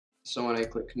So when I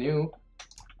click new,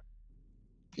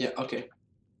 yeah, okay.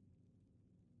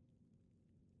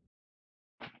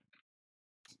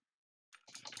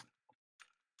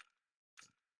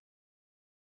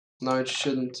 No, it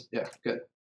shouldn't. Yeah, good.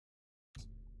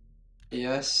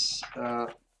 Yes. Thing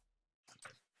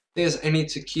is, I need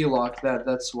to keylock that.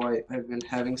 That's why I've been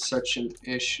having such an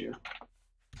issue.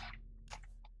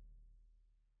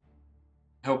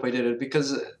 I hope I did it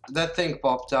because that thing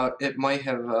popped out. It might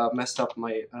have messed up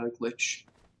my glitch.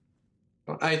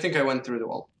 I think I went through the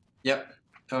wall. Yep.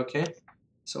 Okay.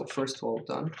 So first wall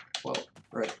done. Well,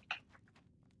 right.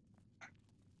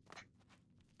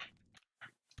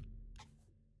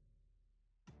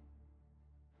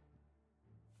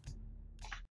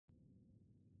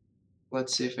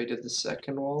 Let's see if I did the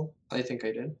second wall. I think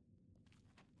I did.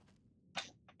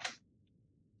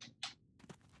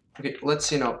 Okay, let's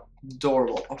see now. Door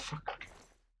wall. Oh, fuck.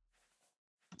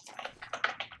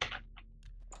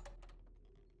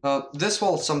 This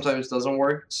wall sometimes doesn't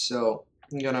work, so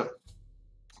I'm gonna...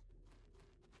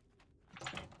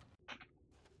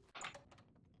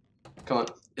 Come on,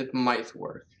 it might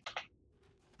work.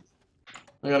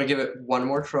 I'm gonna give it one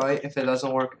more try. If it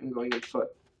doesn't work, I'm going on foot.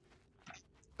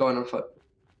 Going on foot.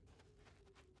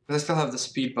 But I still have the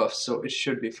speed buff, so it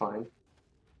should be fine.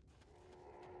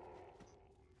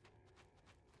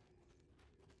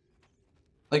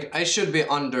 Like, I should be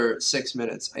under 6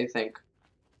 minutes, I think.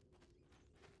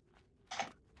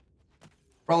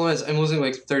 Problem is, I'm losing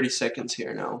like 30 seconds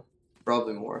here now.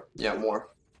 Probably more. Yeah, more.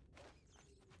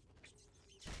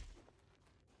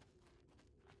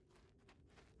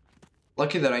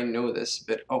 Lucky that I know this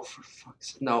bit. Oh, for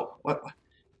fuck's sake. No. What?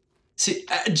 See,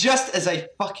 just as I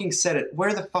fucking said it,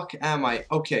 where the fuck am I?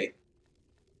 Okay.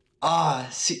 Ah,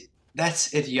 see,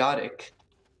 that's idiotic.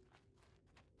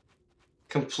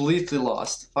 Completely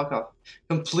lost. Fuck off.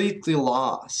 Completely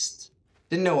lost.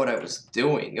 Didn't know what I was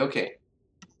doing. Okay.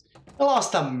 I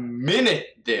lost a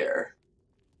minute there.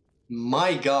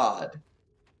 My god.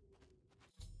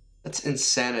 That's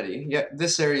insanity. Yeah,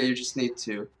 this area you just need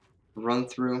to run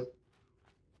through.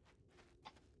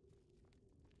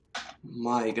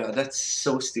 My god, that's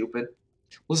so stupid.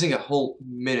 Losing a whole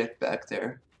minute back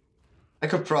there. I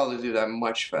could probably do that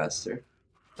much faster.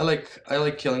 I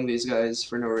like killing these guys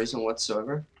for no reason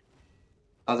whatsoever.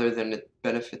 Other than it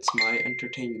benefits my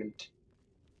entertainment.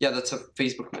 Yeah, that's a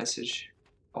Facebook message.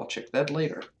 I'll check that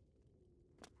later.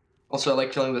 Also, I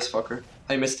like killing this fucker.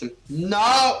 I missed him.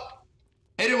 No!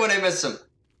 Hate it when I miss him.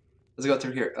 Let's go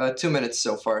through here. 2 minutes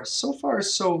so far. So far,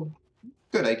 so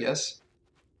good, I guess.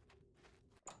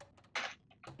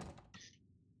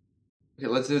 Okay,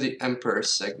 let's do the Emperor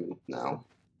segment now.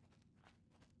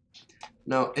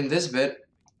 Now, in this bit,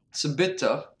 it's a bit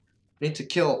tough. I need to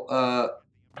kill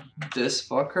this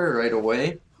fucker right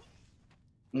away.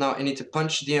 Now I need to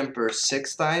punch the Emperor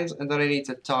 6 times, and then I need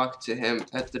to talk to him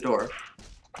at the door.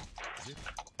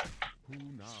 Who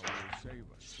now will save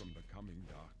us from the coming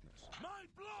darkness? My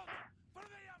blood for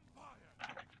the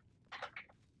Empire!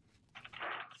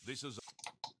 This is...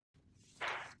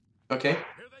 Okay.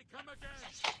 Here they come again!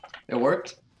 It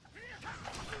worked.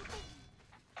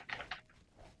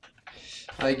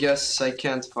 I guess I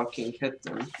can't fucking hit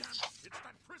them. It's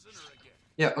that prisoner again!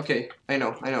 Yeah, okay. I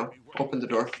know. Open the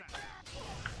door. He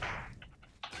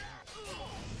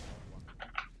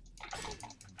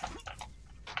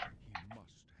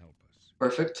must help us.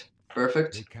 Perfect. They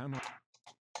Perfect. cannot.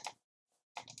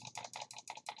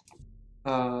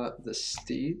 The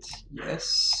steed.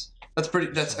 Yes.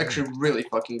 That's actually really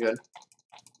fucking good.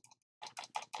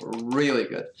 Really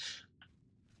good.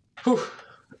 Whew.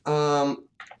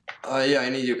 Yeah, I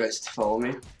need you guys to follow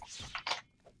me.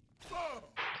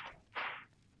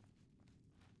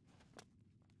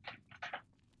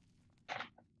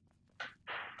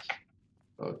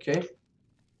 Okay.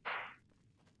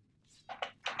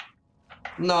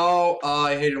 No,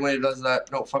 I hate it when it does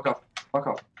that. No, fuck off. Fuck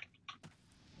off.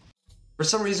 For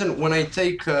some reason, when I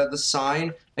take the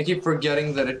sign, I keep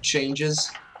forgetting that it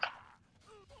changes.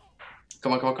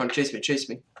 Come on, come on, come on. Chase me, chase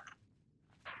me.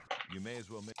 You may as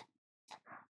well make...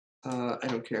 I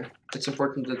don't care. It's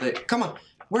important that they... Come on!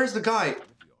 Where's the guy?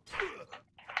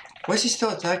 Why is he still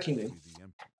attacking me?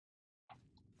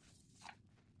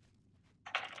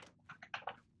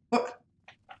 What?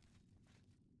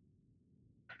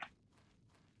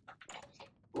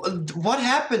 What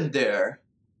happened there?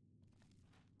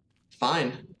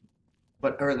 Fine.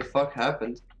 Whatever the fuck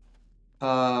happened.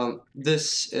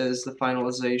 This is the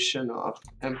finalization of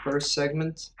Emperor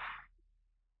segment.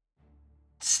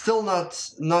 Still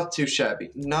not too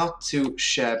shabby. Not too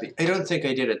shabby. I don't think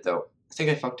I did it though. I think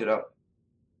I fucked it up.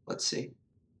 Let's see.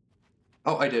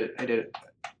 Oh, I did it. I did it.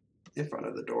 In front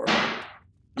of the door.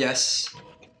 Yes.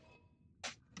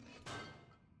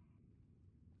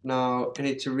 Now I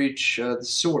need to reach the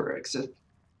sewer exit.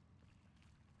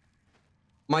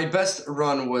 My best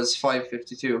run was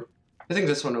 5:52. I think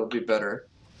this one will be better.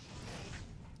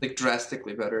 Like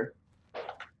drastically better.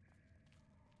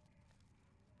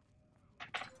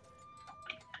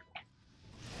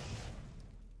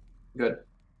 Good.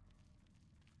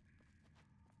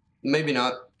 Maybe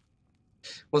not.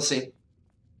 We'll see.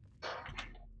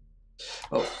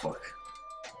 Oh fuck.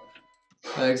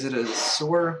 I exited the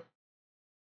sewer.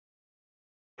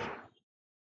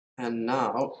 And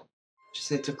now,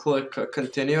 just need to click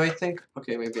continue, I think.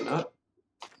 Okay, maybe not.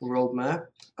 World map.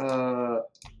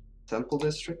 Temple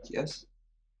district, yes.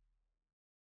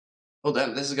 Oh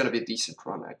damn, this is gonna be a decent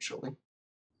run actually.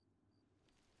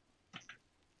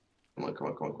 Come on, come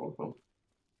on, come on, come on, come on.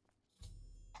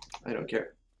 I don't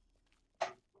care.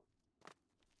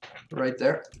 Right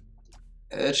there.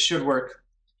 It should work.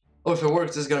 Oh, if it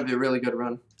works, this is gonna be a really good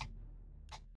run.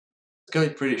 It's gonna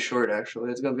be pretty short actually.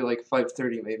 It's gonna be like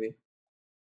 5:30 maybe.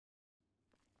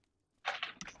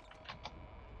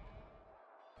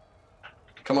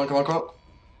 Come on, come on, come on.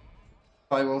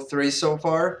 5:03 so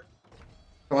far.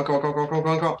 Come on, come on, come on, come on, come on,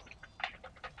 come on, come on.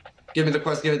 Give me the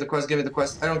quest, give me the quest, give me the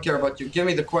quest. I don't care about you. Give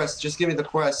me the quest, just give me the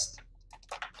quest.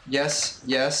 Yes,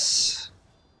 yes.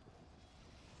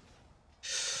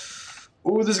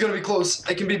 Ooh, this is gonna be close.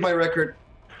 I can beat my record.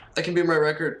 I can beat my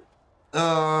record.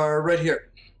 Right here.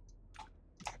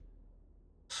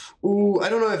 Ooh, I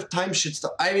don't know if time should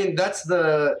stop. I mean, that's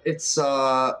the... It's,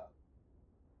 I'm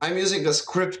using a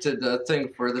scripted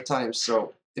thing for the time,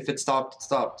 so if it stopped, it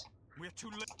stopped. We're too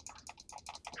late.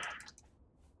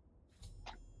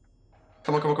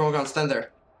 Come on, come on, come on, come on, stand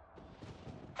there.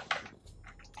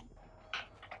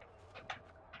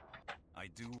 I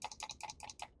do.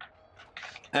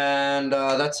 And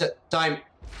that's it. Time.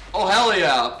 Oh hell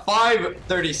yeah!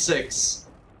 5:36.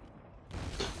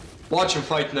 Watch him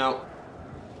fight now.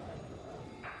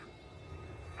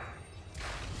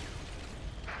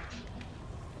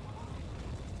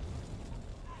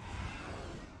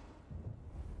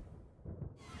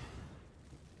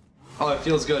 Oh, it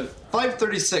feels good.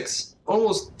 5:36.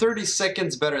 Almost 30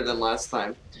 seconds better than last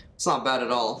time. It's not bad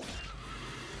at all.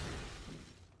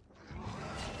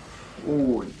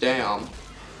 Ooh, damn.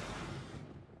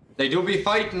 They do be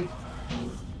fighting.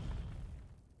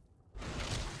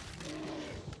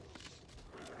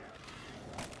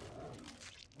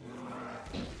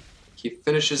 He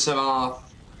finishes him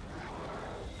off.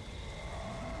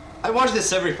 I watch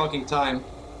this every fucking time.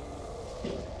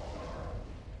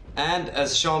 And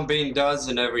as Sean Bean does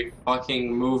in every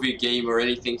fucking movie, game, or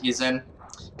anything he's in,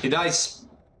 he dies.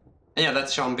 And yeah,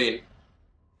 that's Sean Bean.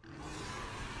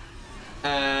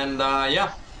 And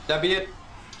yeah, that'd be it.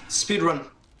 Speedrun.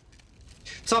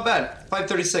 It's not bad.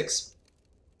 5:36.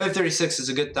 5:36 is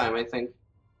a good time, I think.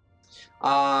 The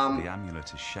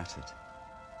amulet is shattered.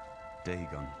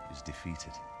 Dagon is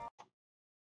defeated.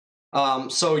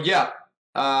 So yeah,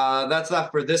 that's that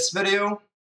for this video.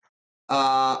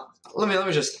 Let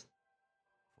me just,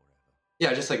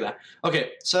 yeah, just like that.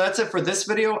 Okay, so that's it for this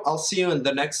video. I'll see you in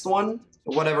the next one,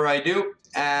 whatever I do,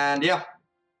 and yeah,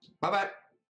 bye bye.